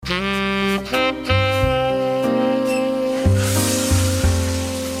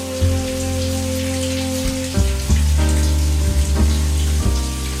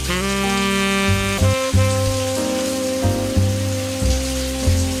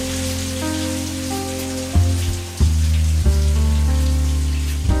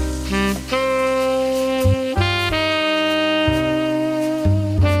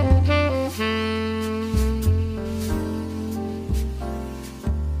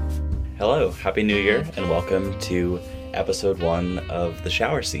Hello, Happy New Year, and welcome to episode 1 of The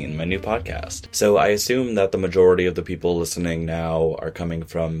Shower Scene, my new podcast. So I assume that the majority of the people listening now are coming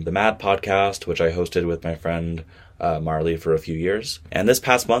from the Mad podcast, which I hosted with my friend Marley for a few years. And this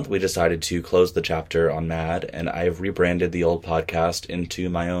past month, we decided to close the chapter on Mad, and I've rebranded the old podcast into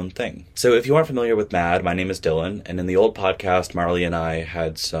my own thing. So if you aren't familiar with Mad, my name is Dylan, and in the old podcast, Marley and I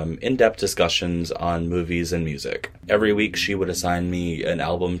had some in-depth discussions on movies and music. Every week, she would assign me an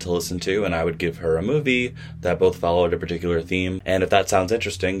album to listen to, and I would give her a movie that both followed a particular theme. And if that sounds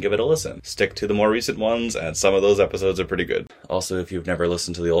interesting, give it a listen. Stick to the more recent ones, and some of those episodes are pretty good. Also, if you've never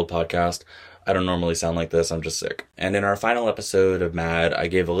listened to the old podcast, I don't normally sound like this, I'm just sick. And in our final episode of Mad, I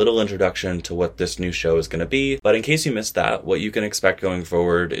gave a little introduction to what this new show is going to be, but in case you missed that, what you can expect going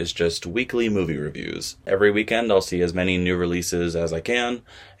forward is just weekly movie reviews. Every weekend I'll see as many new releases as I can,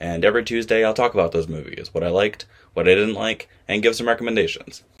 and every Tuesday I'll talk about those movies, what I liked, what I didn't like, and give some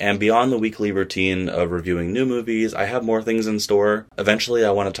recommendations. And beyond the weekly routine of reviewing new movies, I have more things in store. Eventually,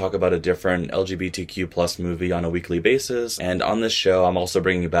 I want to talk about a different LGBTQ plus movie on a weekly basis, and on this show, I'm also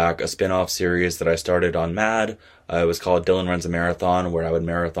bringing back a spin-off series that I started on Mad. It was called Dylan Runs a Marathon, where I would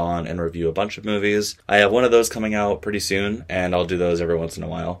marathon and review a bunch of movies. I have one of those coming out pretty soon, and I'll do those every once in a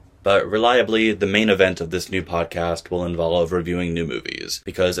while. But reliably, the main event of this new podcast will involve reviewing new movies,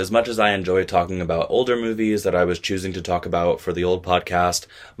 because as much as I enjoy talking about older movies that I was choosing to talk about for the old podcast,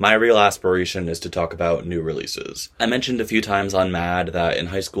 my real aspiration is to talk about new releases. I mentioned a few times on Mad that in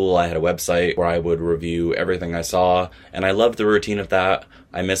high school I had a website where I would review everything I saw, and I loved the routine of that.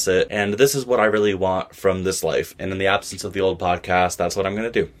 I miss it, and this is what I really want from this life, and in the absence of the old podcast, that's what I'm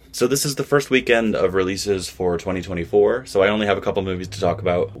going to do. So this is the first weekend of releases for 2024, so I only have a couple movies to talk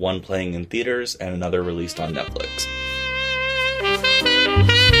about, one playing in theaters and another released on Netflix.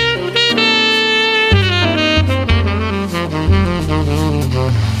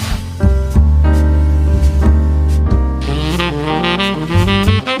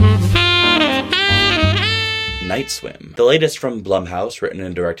 Night Swim. The latest from Blumhouse, written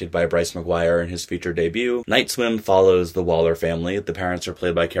and directed by Bryce McGuire in his feature debut, Night Swim follows the Waller family. The parents are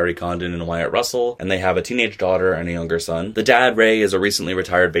played by Kerry Condon and Wyatt Russell, and they have a teenage daughter and a younger son. The dad, Ray, is a recently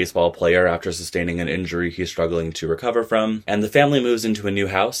retired baseball player after sustaining an injury he's struggling to recover from, and the family moves into a new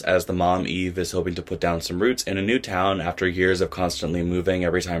house as the mom, Eve, is hoping to put down some roots in a new town after years of constantly moving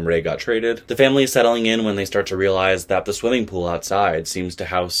every time Ray got traded. The family is settling in when they start to realize that the swimming pool outside seems to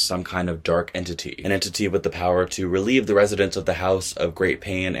house some kind of dark entity, an entity with the power to relieve the residents of the house of great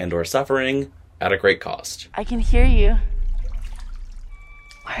pain and or suffering at a great cost. I can hear you.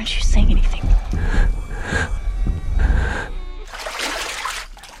 Why aren't you saying anything?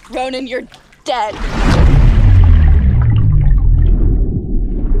 Ronan, you're dead.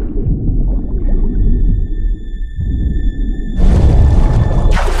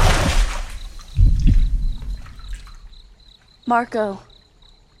 Marco.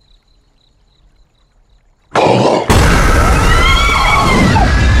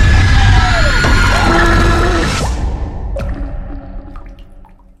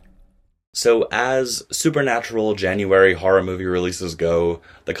 So as supernatural January horror movie releases go,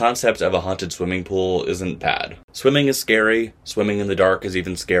 the concept of a haunted swimming pool isn't bad. Swimming is scary, swimming in the dark is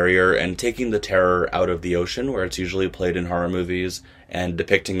even scarier, and taking the terror out of the ocean, where it's usually played in horror movies, and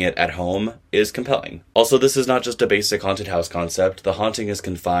depicting it at home is compelling. Also, this is not just a basic haunted house concept. The haunting is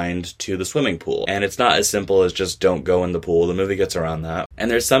confined to the swimming pool, and it's not as simple as just don't go in the pool. The movie gets around that.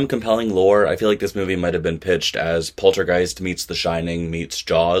 And there's some compelling lore. I feel like this movie might have been pitched as Poltergeist meets The Shining meets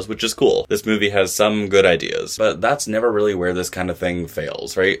Jaws, which is cool. This movie has some good ideas, but that's never really where this kind of thing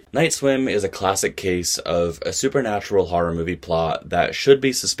fails, right? Night Swim is a classic case of a supernatural horror movie plot that should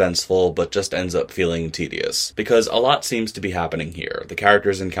be suspenseful, but just ends up feeling tedious, because a lot seems to be happening here. The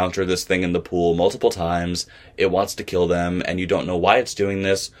characters encounter this thing in the pool multiple times, it wants to kill them, and you don't know why it's doing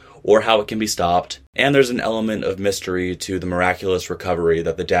this, or how it can be stopped. And there's an element of mystery to the miraculous recovery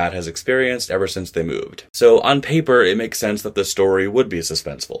that the dad has experienced ever since they moved. So on paper, it makes sense that the story would be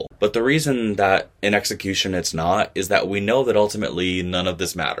suspenseful. But the reason that in execution it's not is that we know that ultimately none of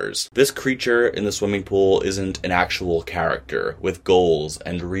this matters. This creature in the swimming pool isn't an actual character with goals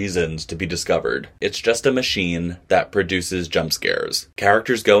and reasons to be discovered. It's just a machine that produces jump scares.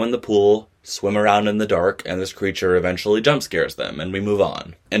 Characters go in the pool, swim around in the dark, and this creature eventually jump scares them, and we move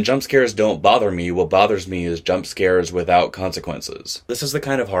on. And jump scares don't bother me. What bothers me is jump scares without consequences. This is the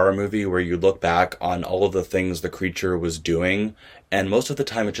kind of horror movie where you look back on all of the things the creature was doing, and most of the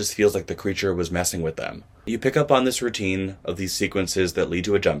time it just feels like the creature was messing with them. You pick up on this routine of these sequences that lead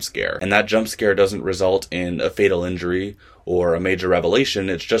to a jump scare, and that jump scare doesn't result in a fatal injury or a major revelation,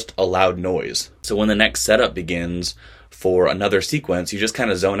 it's just a loud noise. So when the next setup begins, for another sequence, you just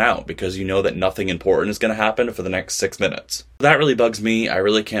kind of zone out because you know that nothing important is going to happen for the next 6 minutes. That really bugs me. I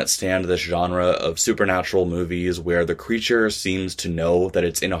really can't stand this genre of supernatural movies where the creature seems to know that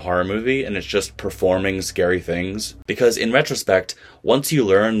it's in a horror movie and it's just performing scary things. Because in retrospect, once you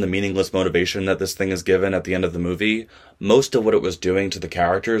learn the meaningless motivation that this thing is given at the end of the movie, most of what it was doing to the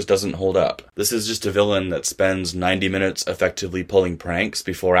characters doesn't hold up. This is just a villain that spends 90 minutes effectively pulling pranks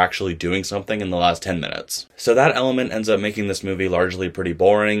before actually doing something in the last 10 minutes. So that element ends up making this movie largely pretty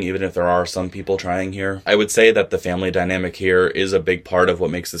boring, even if there are some people trying here. I would say that the family dynamic here is a big part of what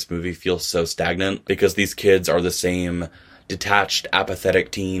makes this movie feel so stagnant, because these kids are the same detached,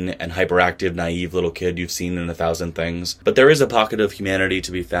 apathetic teen and hyperactive, naive little kid you've seen in 1,000 things. But there is a pocket of humanity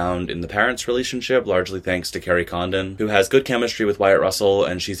to be found in the parents' relationship, largely thanks to Carrie Condon, who has good chemistry with Wyatt Russell,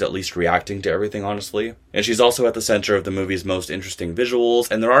 and she's at least reacting to everything honestly. And she's also at the center of the movie's most interesting visuals,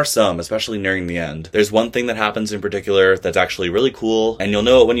 and there are some, especially nearing the end. There's one thing that happens in particular that's actually really cool, and you'll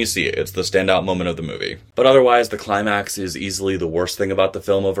know it when you see it. It's the standout moment of the movie. But otherwise, the climax is easily the worst thing about the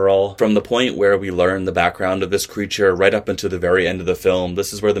film overall. From the point where we learn the background of this creature right up until the very end of the film,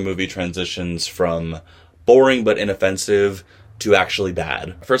 this is where the movie transitions from boring but inoffensive to actually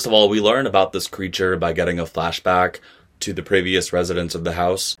bad. First of all, we learn about this creature by getting a flashback to the previous residents of the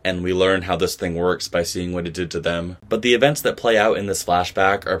house, and we learn how this thing works by seeing what it did to them. But the events that play out in this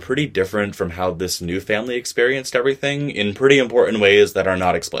flashback are pretty different from how this new family experienced everything in pretty important ways that are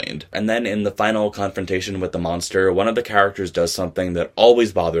not explained. And then in the final confrontation with the monster, one of the characters does something that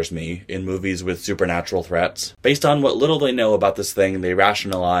always bothers me in movies with supernatural threats. Based on what little they know about this thing, they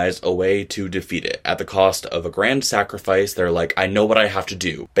rationalize a way to defeat it. At the cost of a grand sacrifice, they're like, I know what I have to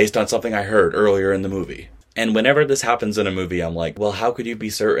do, based on something I heard earlier in the movie. And whenever this happens in a movie, I'm like, well, how could you be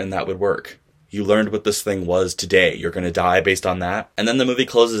certain that would work? You learned what this thing was today. You're going to die based on that. And then the movie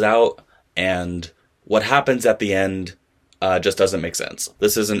closes out, and what happens at the end just doesn't make sense.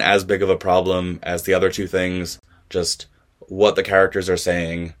 This isn't as big of a problem as the other two things. Just what the characters are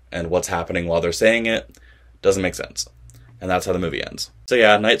saying and what's happening while they're saying it doesn't make sense. And that's how the movie ends. So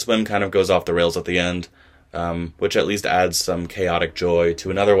yeah, Night Swim kind of goes off the rails at the end, which at least adds some chaotic joy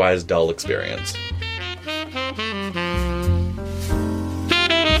to an otherwise dull experience.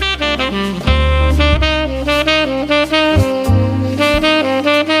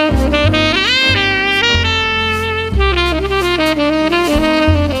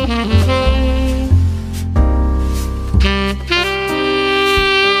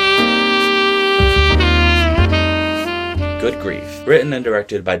 Good Grief. Written and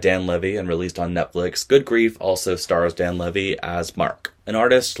directed by Dan Levy and released on Netflix, Good Grief also stars Dan Levy as Mark, an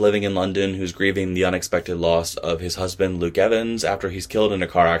artist living in London who's grieving the unexpected loss of his husband Luke Evans after he's killed in a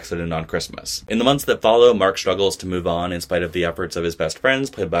car accident on Christmas. In the months that follow, Mark struggles to move on in spite of the efforts of his best friends,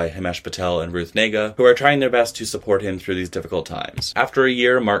 played by Himesh Patel and Ruth Negga, who are trying their best to support him through these difficult times. After a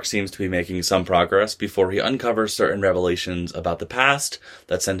year, Mark seems to be making some progress before he uncovers certain revelations about the past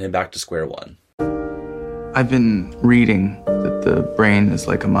that send him back to square one. I've been reading that the brain is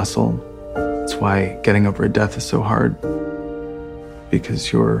like a muscle. That's why getting over a death is so hard.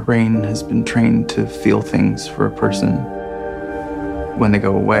 Because your brain has been trained to feel things for a person. When they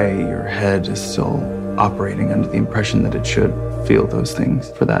go away, your head is still operating under the impression that it should feel those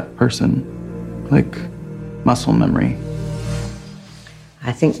things for that person. Like muscle memory.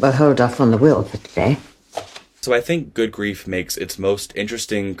 I think we'll hold off on the will for today. So I think Good Grief makes its most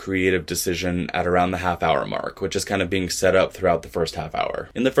interesting creative decision at around the half-hour mark, which is kind of being set up throughout the first half hour.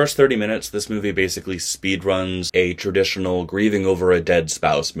 In the first 30 minutes, this movie basically speedruns a traditional grieving over a dead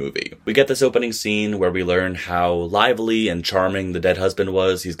spouse movie. We get this opening scene where we learn how lively and charming the dead husband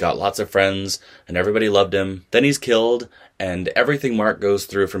was. He's got lots of friends, and everybody loved him. Then he's killed, and everything Mark goes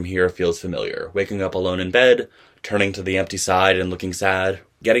through from here feels familiar. Waking up alone in bed, turning to the empty side and looking sad,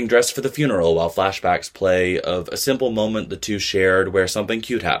 getting dressed for the funeral while flashbacks play of a simple moment the two shared where something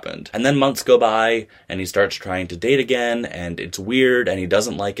cute happened. And then months go by, and he starts trying to date again, and it's weird, and he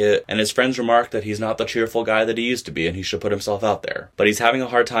doesn't like it, and his friends remark that he's not the cheerful guy that he used to be, and he should put himself out there. But he's having a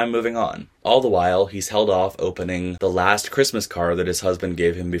hard time moving on. All the while, he's held off opening the last Christmas card that his husband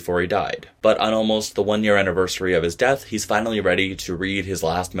gave him before he died. But on almost the 1-year anniversary of his death, he's finally ready to read his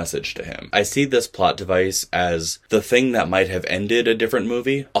last message to him. I see this plot device as the thing that might have ended a different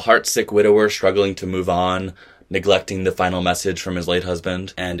movie. A heartsick widower struggling to move on, neglecting the final message from his late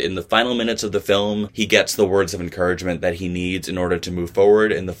husband, and in the final minutes of the film, he gets the words of encouragement that he needs in order to move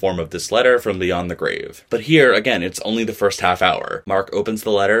forward in the form of this letter from beyond the grave. But here, again, it's only the first half hour. Mark opens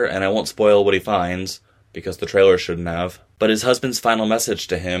the letter, and I won't spoil what he finds, because the trailer shouldn't have. But his husband's final message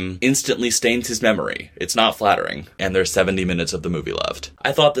to him instantly stains his memory. It's not flattering. And there's 70 minutes of the movie left.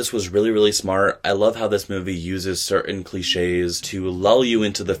 I thought this was really, really smart. I love how this movie uses certain cliches to lull you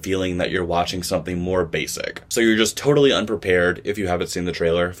into the feeling that you're watching something more basic. So you're just totally unprepared, if you haven't seen the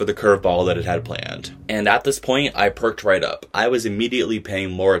trailer, for the curveball that it had planned. And at this point, I perked right up. I was immediately paying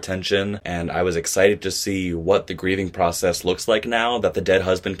more attention, and I was excited to see what the grieving process looks like now that the dead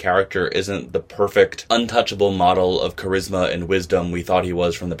husband character isn't the perfect, untouchable model of charisma and wisdom we thought he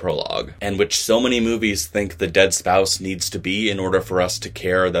was from the prologue, and which so many movies think the dead spouse needs to be in order for us to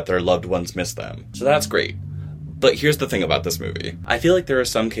care that their loved ones miss them. So that's great. But here's the thing about this movie. I feel like there are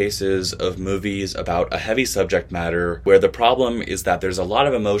some cases of movies about a heavy subject matter where the problem is that there's a lot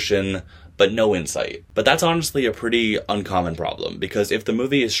of emotion but no insight. But that's honestly a pretty uncommon problem, because if the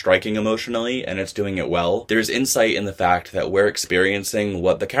movie is striking emotionally and it's doing it well, there's insight in the fact that we're experiencing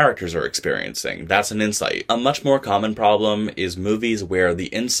what the characters are experiencing. That's an insight. A much more common problem is movies where the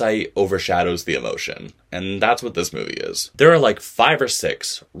insight overshadows the emotion. And that's what this movie is. There are like 5 or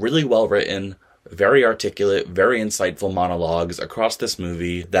 6 really well written, very articulate, very insightful monologues across this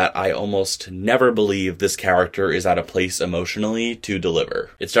movie that I almost never believe this character is at a place emotionally to deliver.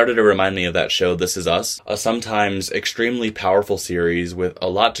 It started to remind me of that show This Is Us, a sometimes extremely powerful series with a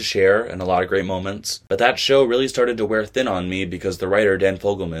lot to share and a lot of great moments. But that show really started to wear thin on me because the writer Dan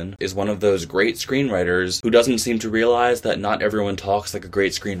Fogelman is one of those great screenwriters who doesn't seem to realize that not everyone talks like a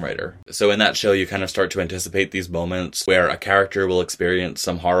great screenwriter. So in that show you kind of start to anticipate these moments where a character will experience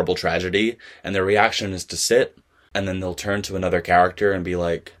some horrible tragedy and their reaction is to sit, and then they'll turn to another character and be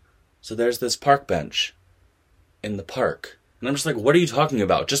like, so there's this park bench in the park. And I'm just like, what are you talking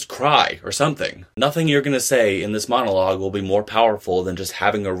about? Just cry or something. Nothing you're gonna say in this monologue will be more powerful than just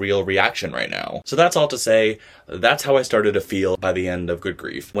having a real reaction right now. So that's all to say, that's how I started to feel by the end of Good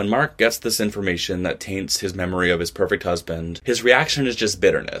Grief. When Mark gets this information that taints his memory of his perfect husband, his reaction is just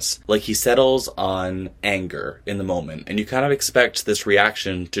bitterness. Like he settles on anger in the moment, and you kind of expect this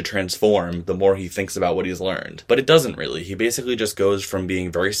reaction to transform the more he thinks about what he's learned. But it doesn't really. He basically just goes from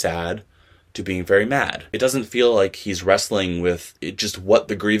being very sad to being very mad. It doesn't feel like he's wrestling with just what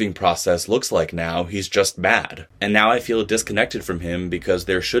the grieving process looks like now. He's just mad. And now I feel disconnected from him because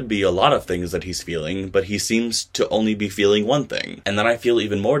there should be a lot of things that he's feeling, but he seems to only be feeling one thing. And then I feel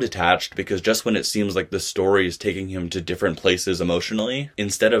even more detached because just when it seems like the story is taking him to different places emotionally,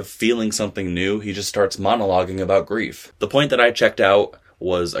 instead of feeling something new, he just starts monologuing about grief. The point that I checked out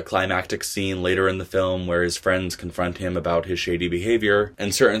was a climactic scene later in the film where his friends confront him about his shady behavior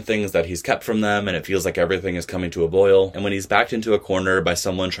and certain things that he's kept from them, and it feels like everything is coming to a boil. And when he's backed into a corner by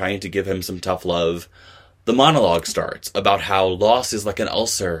someone trying to give him some tough love, the monologue starts about how loss is like an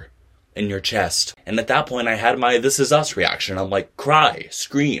ulcer in your chest. And at that point I had my This Is Us reaction. I'm like, cry,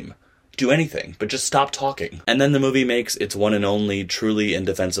 scream, do anything, but just stop talking. And then the movie makes its one and only truly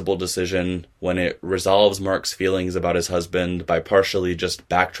indefensible decision when it resolves Mark's feelings about his husband by partially just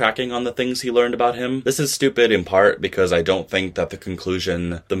backtracking on the things he learned about him. This is stupid in part because I don't think that the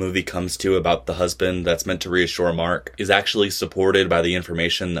conclusion the movie comes to about the husband that's meant to reassure Mark is actually supported by the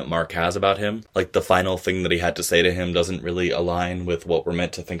information that Mark has about him. Like the final thing that he had to say to him doesn't really align with what we're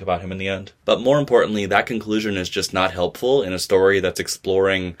meant to think about him in the end. But more importantly, that conclusion is just not helpful in a story that's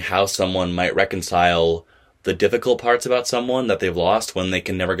exploring how someone might reconcile the difficult parts about someone that they've lost when they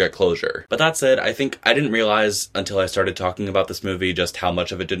can never get closure. But that said, I think I didn't realize until I started talking about this movie just how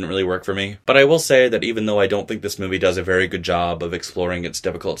much of it didn't really work for me. But I will say that even though I don't think this movie does a very good job of exploring its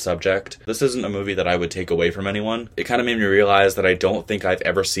difficult subject, this isn't a movie that I would take away from anyone. It kind of made me realize that I don't think I've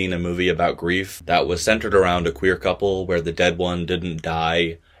ever seen a movie about grief that was centered around a queer couple where the dead one didn't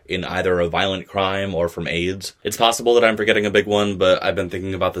die in either a violent crime or from AIDS. It's possible that I'm forgetting a big one, but I've been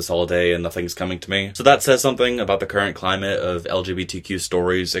thinking about this all day and nothing's coming to me. So that says something about the current climate of LGBTQ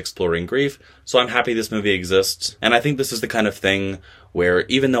stories exploring grief, so I'm happy this movie exists. And I think this is the kind of thing where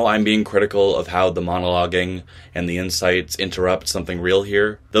even though I'm being critical of how the monologuing and the insights interrupt something real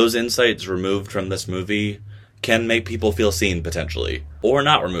here, those insights removed from this movie can make people feel seen potentially, or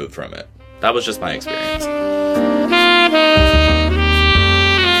not removed from it. That was just my experience.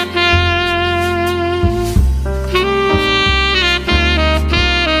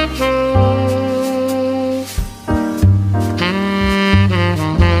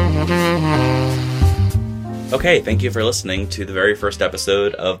 Okay, thank you for listening to the very first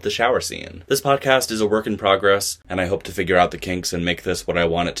episode of The Shower Scene. This podcast is a work in progress, and I hope to figure out the kinks and make this what I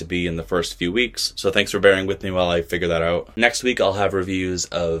want it to be in the first few weeks, so thanks for bearing with me while I figure that out. Next week, I'll have reviews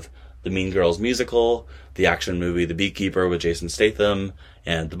of the Mean Girls musical, the action movie The Beekeeper with Jason Statham,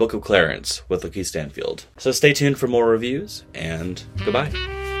 and The Book of Clarence with Lakeith Stanfield. So stay tuned for more reviews, and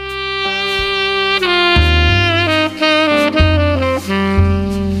goodbye.